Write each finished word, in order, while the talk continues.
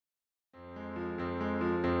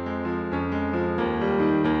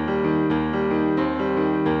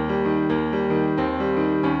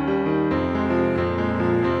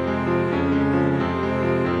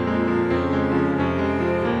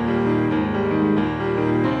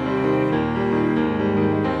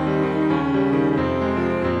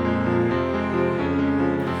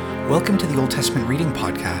Welcome to the Old Testament Reading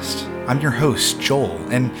Podcast. I'm your host, Joel,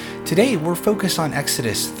 and today we're focused on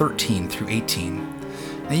Exodus 13 through 18.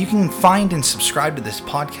 Now you can find and subscribe to this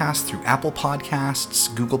podcast through Apple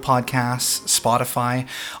Podcasts, Google Podcasts, Spotify.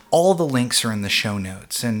 All the links are in the show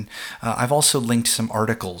notes, and I've also linked some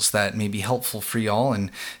articles that may be helpful for y'all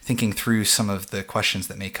in thinking through some of the questions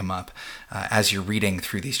that may come up as you're reading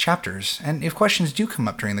through these chapters. And if questions do come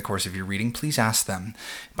up during the course of your reading, please ask them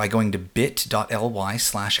by going to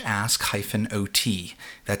bit.ly/ask-ot.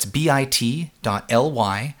 That's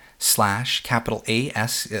bit.ly/capital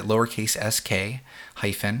A-S, lowercase s-k,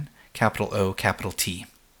 hyphen, capital O, capital T.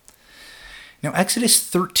 Now, Exodus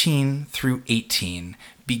 13 through 18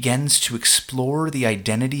 begins to explore the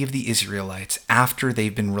identity of the Israelites after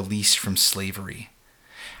they've been released from slavery.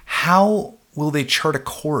 How will they chart a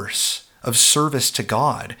course of service to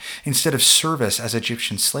God instead of service as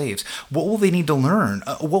Egyptian slaves? What will they need to learn?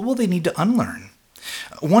 What will they need to unlearn?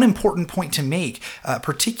 One important point to make,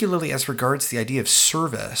 particularly as regards the idea of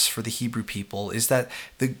service for the Hebrew people, is that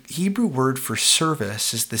the Hebrew word for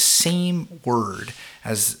service is the same word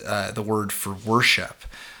as the word for worship.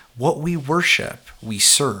 What we worship, we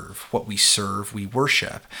serve. What we serve, we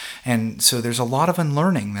worship. And so there's a lot of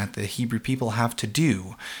unlearning that the Hebrew people have to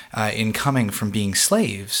do in coming from being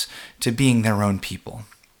slaves to being their own people.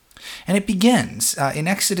 And it begins in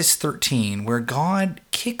Exodus 13, where God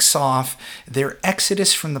kicks off their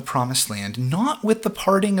exodus from the Promised Land, not with the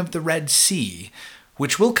parting of the Red Sea,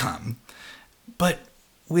 which will come, but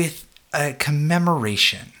with a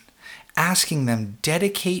commemoration, asking them,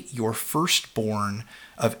 dedicate your firstborn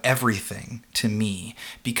of everything to me,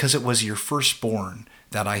 because it was your firstborn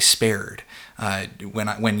that I spared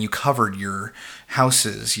when you covered your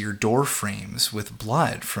houses, your door frames with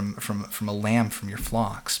blood from a lamb from your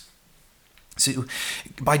flocks. So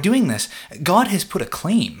by doing this, God has put a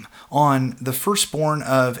claim on the firstborn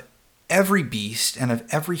of every beast and of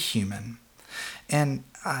every human. And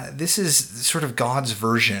this is sort of God's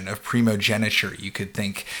version of primogeniture, you could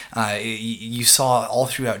think. You saw all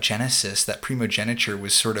throughout Genesis that primogeniture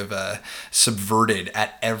was sort of subverted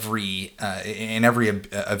at in every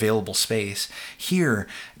available space. Here,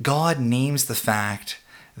 God names the fact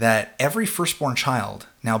that every firstborn child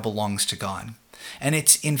now belongs to God. And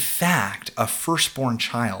it's in fact a firstborn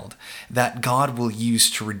child that God will use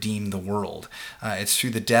to redeem the world. It's through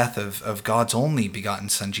the death of God's only begotten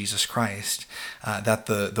Son, Jesus Christ, that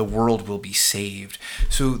the world will be saved.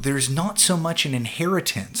 So there's not so much an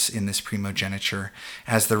inheritance in this primogeniture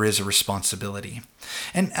as there is a responsibility.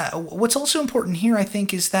 And what's also important here, I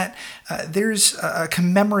think, is that there's a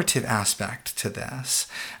commemorative aspect to this.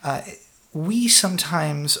 We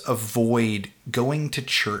sometimes avoid going to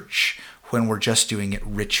church when we're just doing it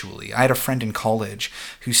ritually. I had a friend in college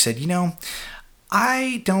who said,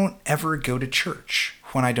 I don't ever go to church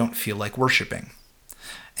when I don't feel like worshiping.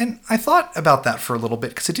 And I thought about that for a little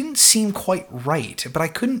bit because it didn't seem quite right, but I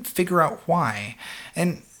couldn't figure out why.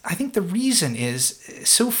 And I think the reason is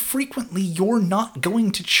so frequently you're not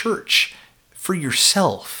going to church for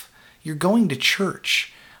yourself. You're going to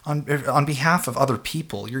church on behalf of other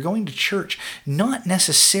people. You're going to church not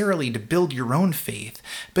necessarily to build your own faith,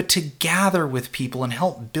 but to gather with people and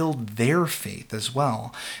help build their faith as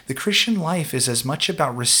well. The Christian life is as much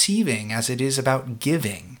about receiving as it is about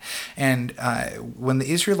giving. And when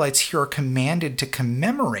the Israelites here are commanded to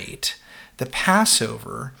commemorate the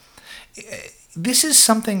Passover, this is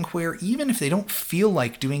something where even if they don't feel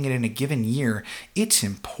like doing it in a given year, it's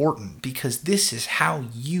important because this is how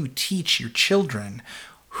you teach your children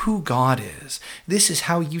who God is. This is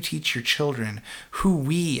how you teach your children who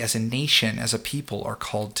we as a nation, as a people, are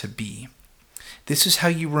called to be. This is how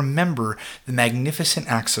you remember the magnificent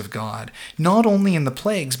acts of God, not only in the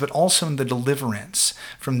plagues, but also in the deliverance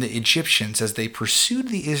from the Egyptians as they pursued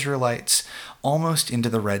the Israelites almost into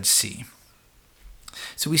the Red Sea.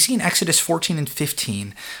 So we see in Exodus 14 and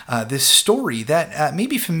 15 this story that may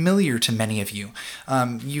be familiar to many of you.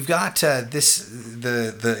 You've got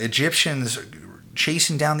the Egyptians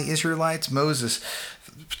chasing down the Israelites. Moses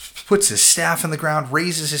puts his staff in the ground,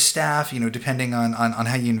 raises his staff, depending on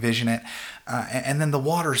how you envision it. And then the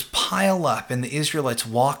waters pile up and the Israelites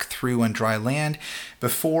walk through on dry land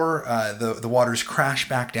before the waters crash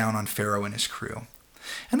back down on Pharaoh and his crew.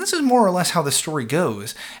 And this is more or less how the story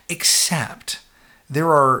goes, except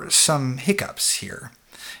there are some hiccups here.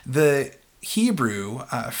 The Hebrew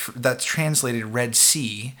that's translated Red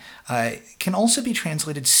Sea can also be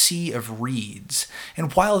translated Sea of Reeds.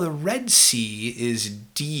 And while the Red Sea is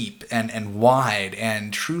deep and wide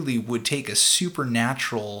and truly would take a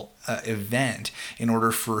supernatural event in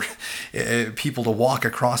order for people to walk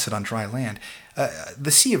across it on dry land,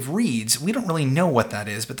 the Sea of Reeds, we don't really know what that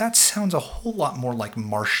is, but that sounds a whole lot more like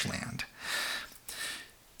marshland.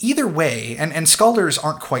 Either way, and scholars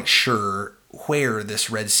aren't quite sure where this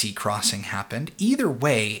Red Sea crossing happened. Either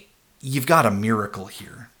way, you've got a miracle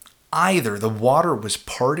here. Either the water was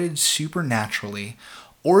parted supernaturally,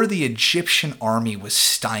 or the Egyptian army was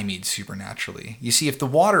stymied supernaturally. You see, if the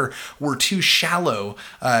water were too shallow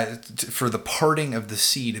for the parting of the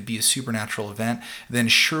sea to be a supernatural event, then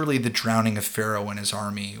surely the drowning of Pharaoh and his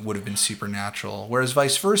army would have been supernatural. Whereas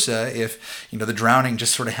vice versa, if the drowning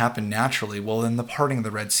just sort of happened naturally, well, then the parting of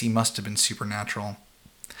the Red Sea must have been supernatural.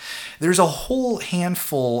 There's a whole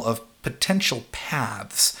handful of potential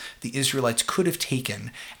paths the Israelites could have taken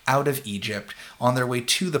out of Egypt on their way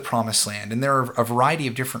to the Promised Land. And there are a variety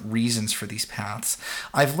of different reasons for these paths.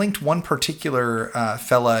 I've linked one particular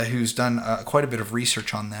fella who's done quite a bit of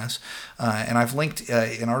research on this. And I've linked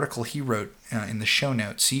an article he wrote in the show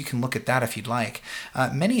notes, so you can look at that if you'd like.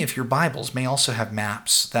 Many of your Bibles may also have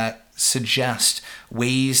maps that suggest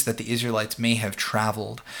ways that the Israelites may have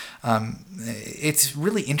traveled. It's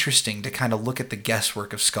really interesting to kind of look at the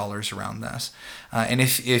guesswork of scholars around this. And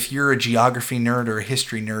if you're a geography nerd or a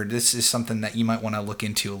history nerd, this is something that you might want to look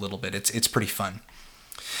into a little bit. It's pretty fun.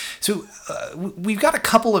 So we've got a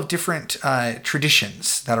couple of different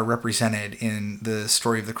traditions that are represented in the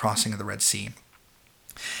story of the crossing of the Red Sea.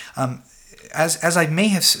 As I may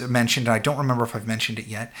have mentioned, I don't remember if I've mentioned it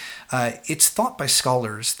yet, it's thought by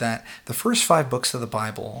scholars that the first 5 books of the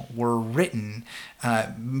Bible were written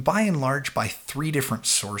by and large by 3 different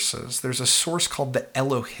sources. There's a source called the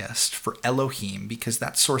Elohist for Elohim, because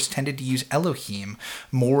that source tended to use Elohim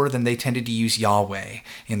more than they tended to use Yahweh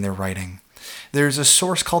in their writing. There's a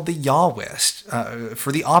source called the Yahwist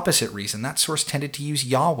for the opposite reason. That source tended to use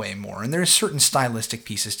Yahweh more, and there's certain stylistic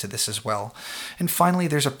pieces to this as well. And finally,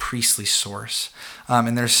 there's a priestly source,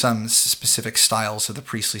 and there's some specific styles of the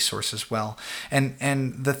priestly source as well. And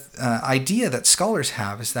the idea that scholars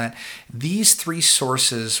have is that these 3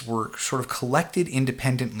 sources were sort of collected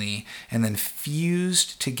independently and then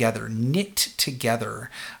fused together, knit together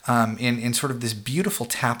in sort of this beautiful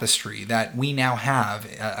tapestry that we now have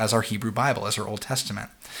as our Hebrew Bible, as our Old Testament.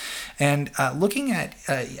 And looking at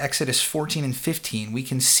Exodus 14 and 15, we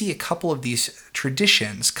can see a couple of these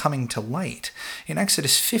traditions coming to light. In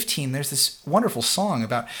Exodus 15, there's this wonderful song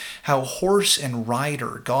about how horse and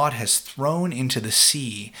rider God has thrown into the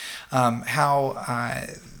sea,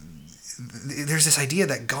 there's this idea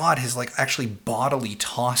that God has actually bodily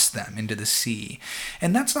tossed them into the sea.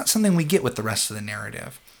 And that's not something we get with the rest of the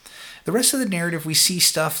narrative. The rest of the narrative, we see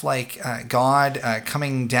stuff like God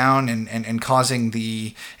coming down and causing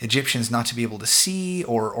the Egyptians not to be able to see,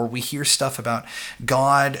 or we hear stuff about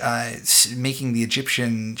God making the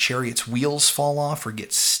Egyptian chariots' wheels fall off or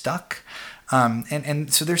get stuck.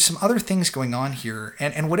 And so there's some other things going on here.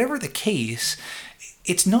 And whatever the case,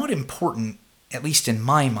 it's not important, at least in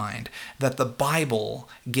my mind, that the Bible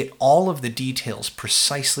get all of the details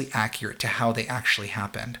precisely accurate to how they actually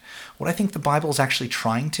happened. What I think the Bible is actually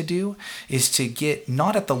trying to do is to get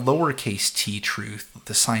not at the lowercase t truth,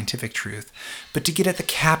 the scientific truth, but to get at the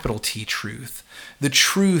capital T truth, the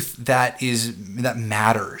truth that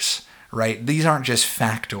matters, right? These aren't just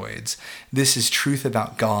factoids. This is truth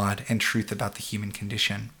about God and truth about the human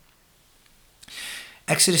condition.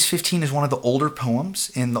 Exodus 15 is one of the older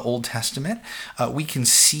poems in the Old Testament. We can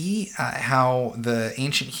see how the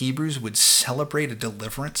ancient Hebrews would celebrate a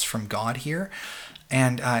deliverance from God here.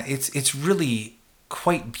 And it's really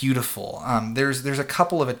quite beautiful. There's a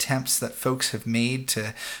couple of attempts that folks have made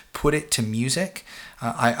to put it to music.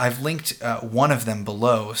 I've linked one of them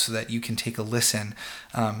below so that you can take a listen.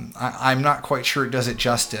 I'm not quite sure it does it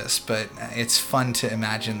justice, but it's fun to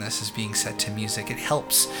imagine this as being set to music. It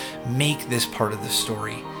helps make this part of the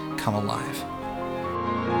story come alive.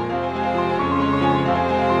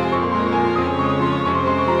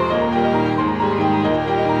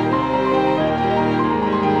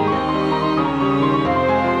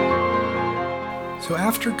 So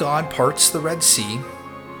after God parts the Red Sea,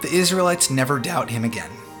 the Israelites never doubt him again,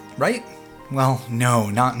 right? Well, no,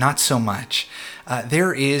 not so much.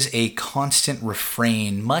 There is a constant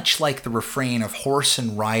refrain, much like the refrain of horse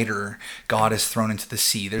and rider God has thrown into the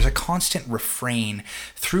sea. There's a constant refrain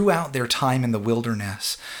throughout their time in the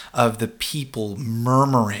wilderness of the people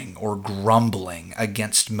murmuring or grumbling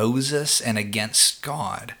against Moses and against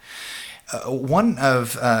God. One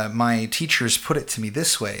of my teachers put it to me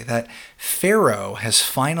this way, that Pharaoh has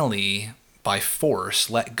finally, by force,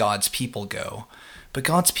 let God's people go, but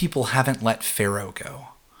God's people haven't let Pharaoh go.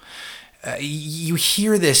 You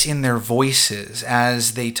hear this in their voices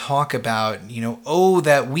as they talk about, oh,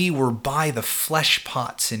 that we were by the flesh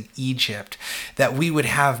pots in Egypt, that we would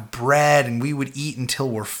have bread and we would eat until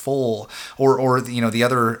we're full. Or the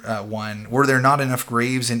other one, were there not enough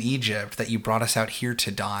graves in Egypt that you brought us out here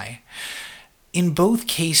to die? In both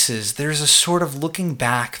cases, there's a sort of looking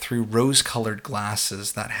back through rose-colored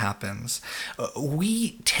glasses that happens.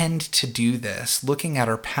 We tend to do this, looking at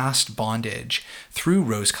our past bondage through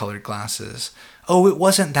rose-colored glasses. Oh, it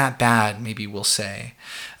wasn't that bad, maybe we'll say.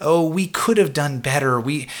 Oh, we could have done better.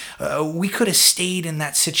 We could have stayed in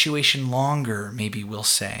that situation longer, maybe we'll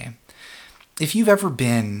say. If you've ever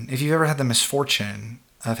had the misfortune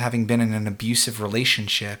of having been in an abusive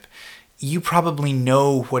relationship, you probably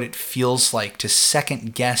know what it feels like to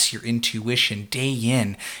second guess your intuition day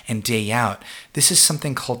in and day out. This is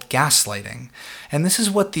something called gaslighting. And this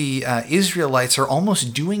is what the Israelites are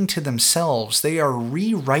almost doing to themselves. They are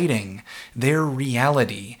rewriting their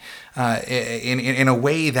reality in a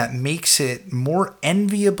way that makes it more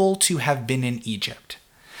enviable to have been in Egypt.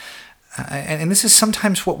 And this is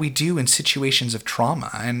sometimes what we do in situations of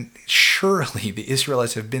trauma. And surely the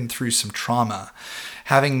Israelites have been through some trauma,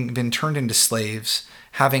 having been turned into slaves,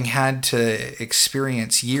 having had to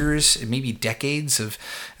experience years, maybe decades of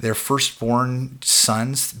their firstborn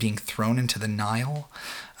sons being thrown into the Nile,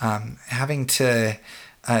 having to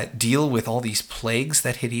deal with all these plagues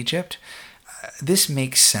that hit Egypt. This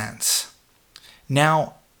makes sense.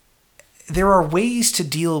 Now, there are ways to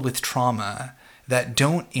deal with trauma that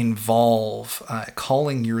don't involve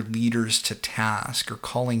calling your leaders to task or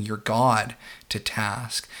calling your God to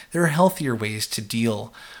task. There are healthier ways to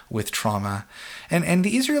deal with trauma. And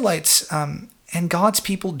the Israelites and God's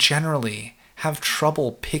people generally have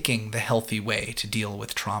trouble picking the healthy way to deal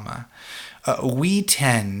with trauma. We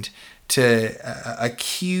tend to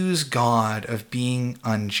accuse God of being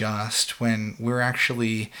unjust when we're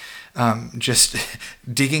actually just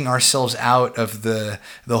digging ourselves out of the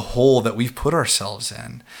hole that we've put ourselves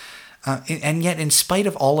in. And yet, in spite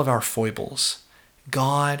of all of our foibles,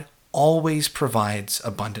 God always provides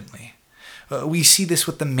abundantly. We see this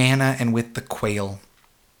with the manna and with the quail,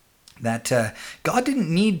 that God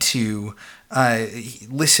didn't need to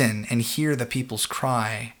listen and hear the people's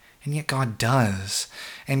cry, and yet God does.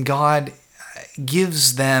 And God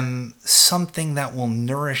gives them something that will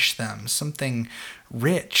nourish them, something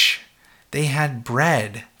rich. They had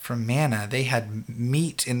bread from manna. They had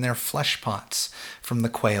meat in their flesh pots from the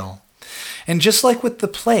quail. And just like with the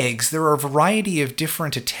plagues, there are a variety of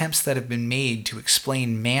different attempts that have been made to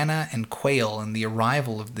explain manna and quail and the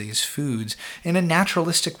arrival of these foods in a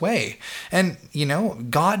naturalistic way. And,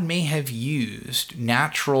 God may have used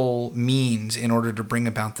natural means in order to bring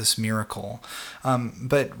about this miracle.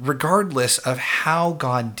 But regardless of how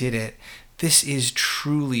God did it, this is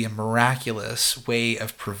truly a miraculous way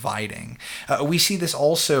of providing. We see this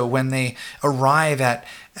also when they arrive at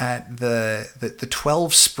the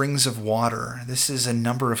 12 springs of water. This is a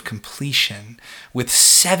number of completion with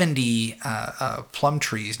 70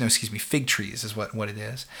 fig trees is what it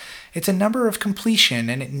is. It's a number of completion,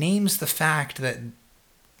 and it names the fact that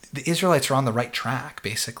the Israelites are on the right track,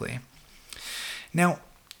 basically. Now,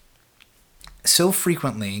 so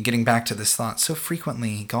frequently, getting back to this thought, so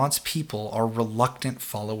frequently God's people are reluctant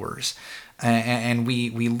followers. And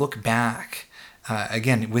we look back,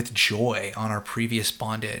 again, with joy on our previous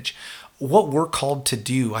bondage. What we're called to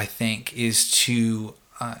do, I think, is to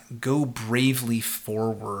go bravely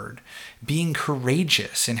forward, being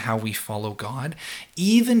courageous in how we follow God,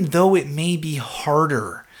 even though it may be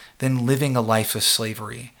harder than living a life of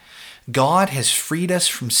slavery. God has freed us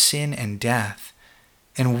from sin and death,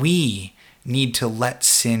 and we need to let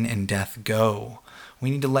sin and death go. We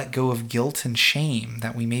need to let go of guilt and shame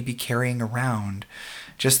that we may be carrying around,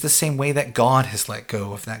 just the same way that God has let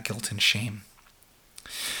go of that guilt and shame.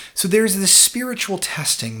 So there's this spiritual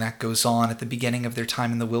testing that goes on at the beginning of their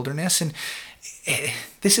time in the wilderness, and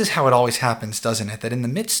this is how it always happens, doesn't it? That in the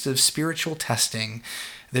midst of spiritual testing,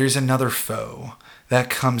 there's another foe that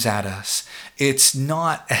comes at us. It's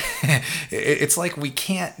like we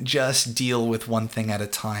can't just deal with one thing at a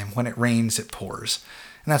time. When it rains, it pours.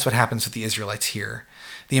 And that's what happens with the Israelites here.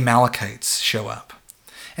 The Amalekites show up.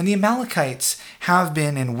 And the Amalekites have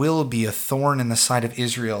been and will be a thorn in the side of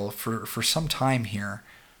Israel for some time here.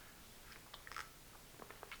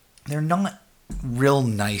 They're not real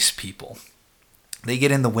nice people. They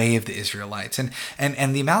get in the way of the Israelites. And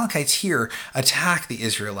the Amalekites here attack the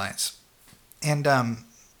Israelites. And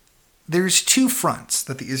there's two fronts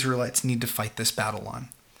that the Israelites need to fight this battle on.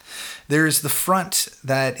 There's the front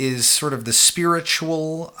that is sort of the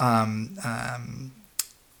spiritual,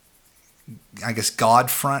 I guess,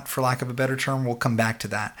 God front, for lack of a better term. We'll come back to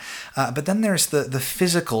that. But then there's the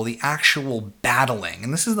physical, the actual battling.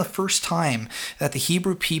 And this is the first time that the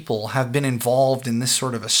Hebrew people have been involved in this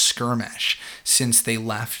sort of a skirmish since they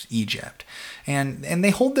left Egypt. And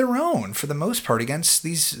they hold their own, for the most part, against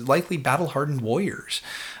these likely battle-hardened warriors.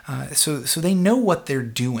 So they know what they're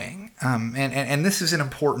doing. And this is an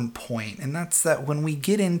important point, and that's that when we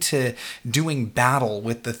get into doing battle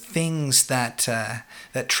with the things that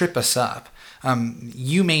trip us up,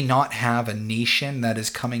 you may not have a nation that is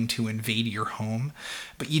coming to invade your home,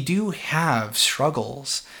 but you do have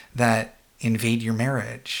struggles that invade your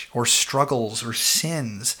marriage, or struggles or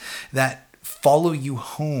sins that follow you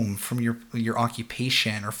home from your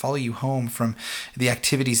occupation, or follow you home from the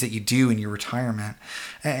activities that you do in your retirement.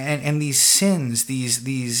 And these sins,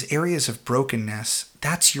 these areas of brokenness,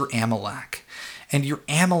 that's your Amalek. And your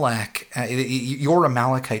Amalek, your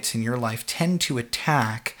Amalekites in your life tend to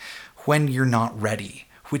attack when you're not ready,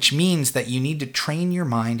 which means that you need to train your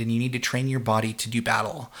mind and you need to train your body to do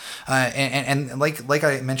battle. And like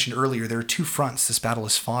I mentioned earlier, there are two fronts this battle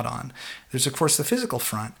is fought on. There's, of course, the physical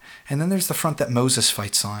front, and then there's the front that Moses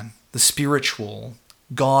fights on, the spiritual,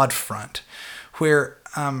 God front, where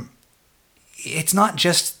it's not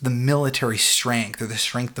just the military strength or the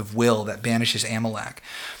strength of will that banishes Amalek.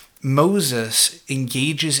 Moses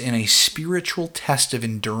engages in a spiritual test of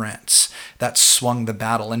endurance that swung the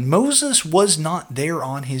battle. And Moses was not there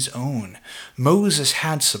on his own. Moses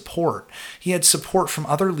had support. He had support from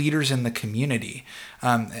other leaders in the community.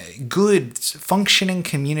 Good, functioning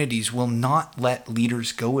communities will not let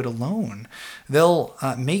leaders go it alone. They'll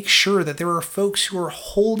make sure that there are folks who are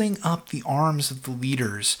holding up the arms of the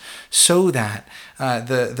leaders so that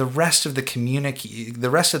the rest of the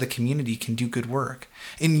community can do good work.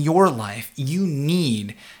 In your life, you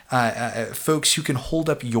need folks who can hold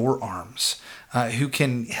up your arms, who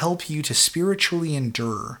can help you to spiritually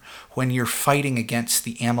endure when you're fighting against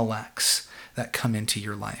the Amaleks that come into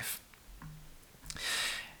your life.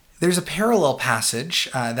 There's a parallel passage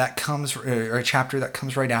that comes, or a chapter that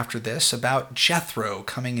comes right after this, about Jethro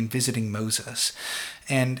coming and visiting Moses.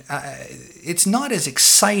 And it's not as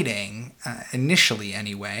exciting, initially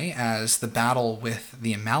anyway, as the battle with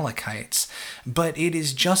the Amalekites, but it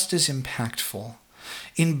is just as impactful.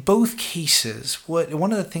 In both cases,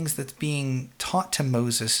 one of the things that's being taught to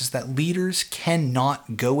Moses is that leaders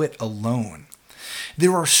cannot go it alone.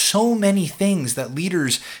 There are so many things that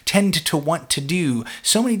leaders tend to want to do,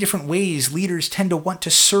 so many different ways leaders tend to want to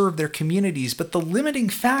serve their communities, but the limiting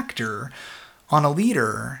factor on a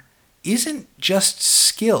leader isn't just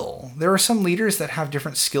skill. There are some leaders that have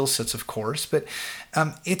different skill sets, of course, but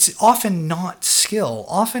it's often not skill.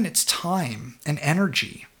 Often it's time and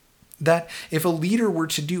energy. That if a leader were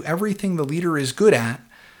to do everything the leader is good at,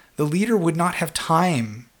 the leader would not have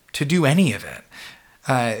time to do any of it.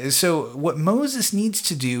 So what Moses needs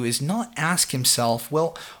to do is not ask himself,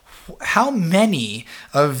 well, how many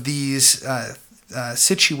of these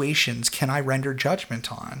situations can I render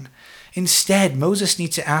judgment on? Instead, Moses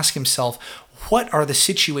needs to ask himself, what are the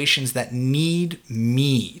situations that need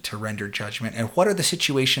me to render judgment? And what are the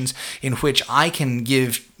situations in which I can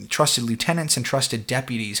give trusted lieutenants and trusted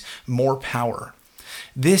deputies more power?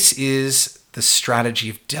 This is the strategy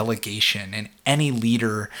of delegation, and any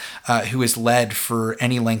leader who has led for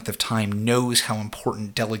any length of time knows how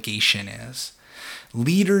important delegation is.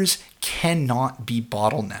 Leaders cannot be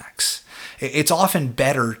bottlenecks. It's often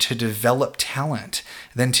better to develop talent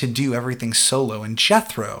than to do everything solo. And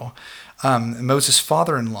Jethro, Moses'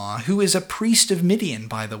 father-in-law, who is a priest of Midian,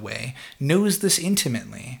 by the way, knows this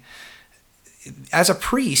intimately. As a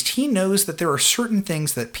priest, he knows that there are certain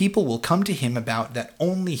things that people will come to him about that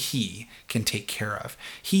only he can take care of.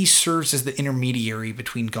 He serves as the intermediary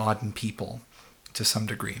between God and people to some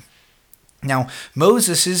degree. Now,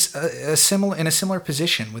 Moses is in a similar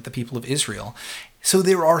position with the people of Israel. So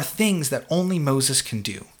there are things that only Moses can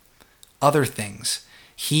do. Other things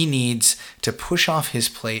he needs to push off his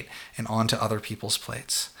plate and onto other people's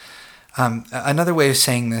plates. Another way of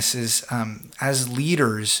saying this is, as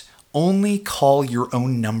leaders, only call your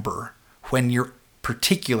own number when your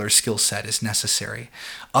particular skill set is necessary.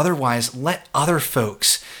 Otherwise, let other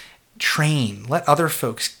folks train, let other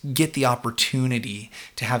folks get the opportunity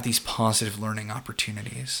to have these positive learning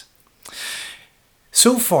opportunities.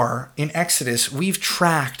 So far in Exodus, we've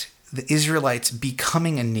tracked the Israelites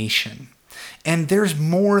becoming a nation. And there's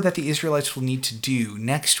more that the Israelites will need to do.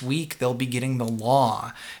 Next week, they'll be getting the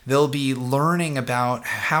law. They'll be learning about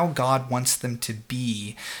how God wants them to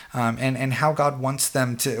be, and how God wants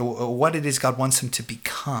them to, what it is God wants them to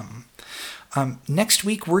become. Next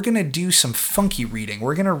week, we're going to do some funky reading.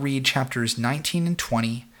 We're going to read chapters 19 and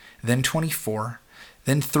 20, then 24,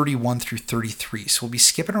 then 31 through 33. So we'll be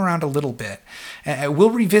skipping around a little bit. We'll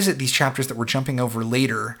revisit these chapters that we're jumping over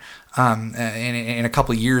later, in a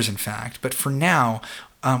couple of years, in fact. But for now,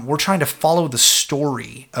 we're trying to follow the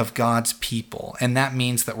story of God's people. And that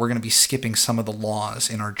means that we're going to be skipping some of the laws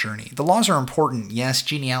in our journey. The laws are important. Yes,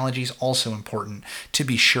 genealogy is also important, to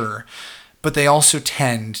be sure. But they also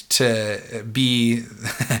tend to be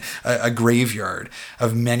a graveyard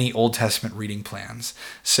of many Old Testament reading plans.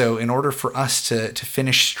 So in order for us to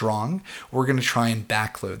finish strong, we're going to try and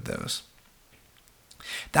backload those.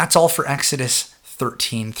 That's all for Exodus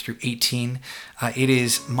 13 through 18. It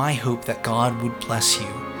is my hope that God would bless you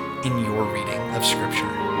in your reading of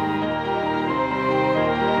Scripture.